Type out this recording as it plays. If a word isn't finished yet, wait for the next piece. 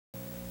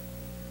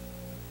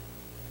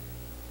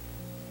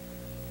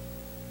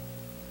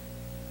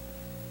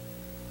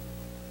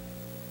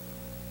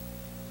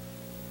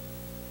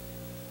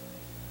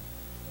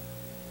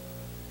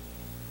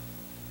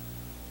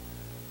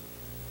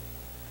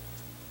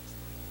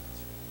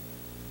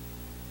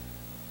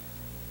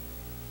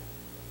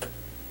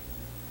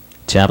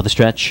Top of the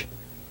stretch.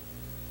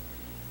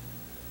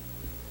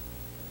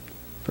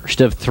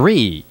 First of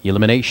 3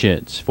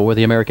 eliminations for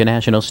the American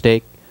National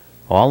Stake.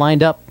 All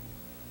lined up.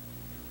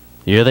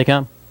 Here they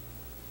come.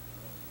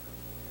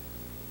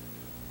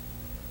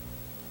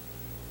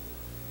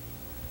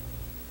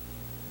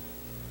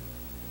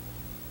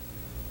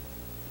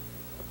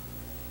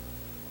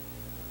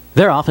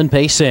 They're off and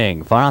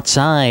pacing. Far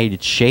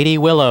outside, Shady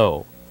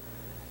Willow.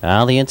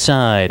 On the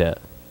inside,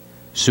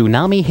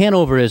 Tsunami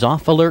Hanover is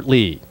off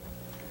alertly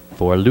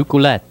for Luc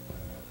Ouellette.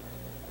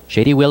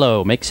 Shady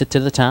Willow makes it to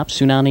the top.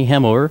 Tsunami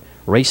Hanover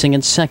racing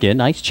in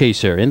second. Ice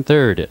Chaser in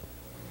third.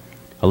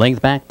 A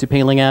length back to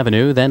Paling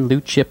Avenue, then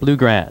Loot Chip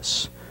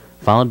Bluegrass,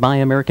 followed by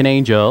American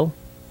Angel,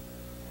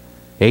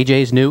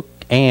 AJ's Nuke,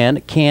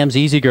 and Cam's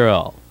Easy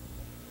Girl.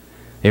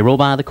 They roll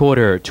by the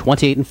quarter,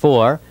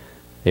 28-4.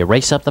 They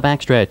race up the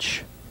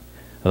backstretch.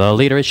 The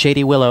leader is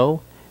Shady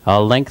Willow.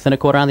 A length and a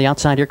quarter on the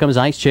outside. Here comes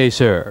Ice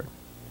Chaser.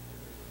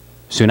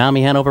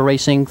 Tsunami Hanover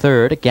racing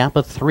third. A gap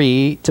of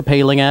 3 to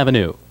Paling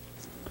Avenue.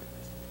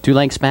 2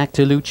 lengths back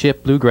to Loot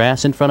Chip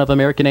Bluegrass in front of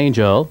American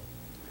Angel.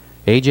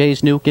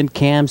 AJ's Nuke and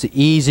Cam's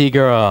Easy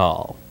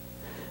Girl.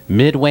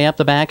 Midway up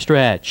the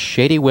backstretch,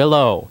 Shady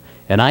Willow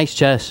and Ice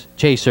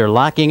Chaser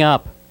locking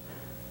up.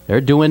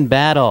 They're doing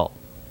battle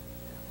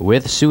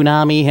with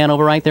Tsunami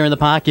Hanover right there in the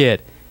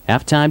pocket.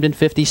 Half-timed in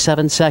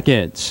 57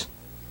 seconds.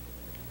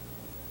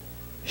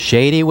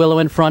 Shady Willow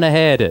in front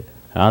ahead.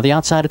 On the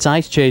outside, it's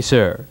Ice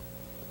Chaser.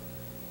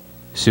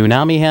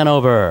 Tsunami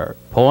Hanover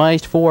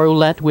poised for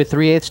Ouellette with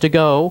 3/8 to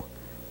go.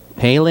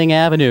 Paling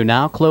Avenue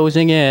now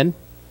closing in.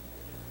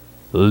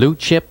 Loot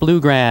Chip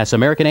Bluegrass.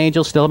 American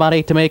Angel still about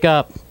 8 to make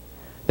up.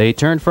 They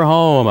turn for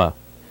home.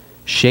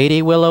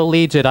 Shady Willow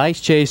leads it. Ice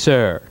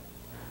Chaser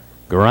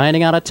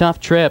grinding out a tough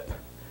trip.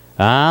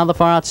 On the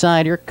far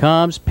outside, here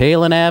comes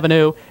Paling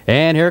Avenue.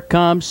 And here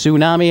comes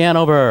Tsunami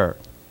Hanover.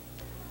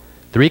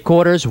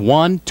 3/4,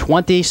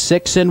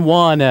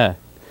 1:26-1.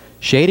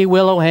 Shady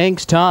Willow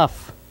hangs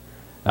tough.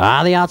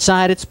 On the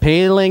outside, it's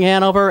Paling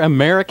Hanover,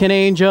 American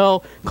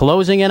Angel,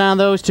 closing in on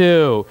those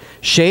two.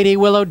 Shady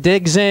Willow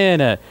digs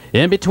in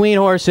between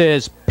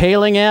horses,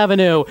 Paling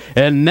Avenue,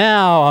 and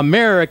now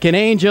American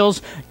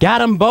Angel's got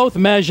them both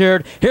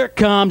measured. Here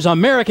comes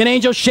American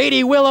Angel.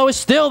 Shady Willow is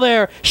still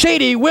there.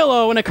 Shady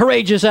Willow in a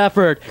courageous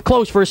effort.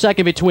 Close for a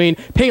second between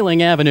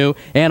Paling Avenue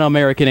and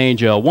American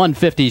Angel,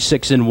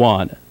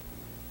 1:56-1.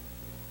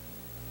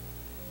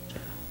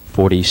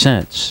 40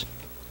 cents.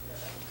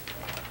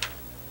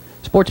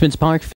 Sportsman's Park.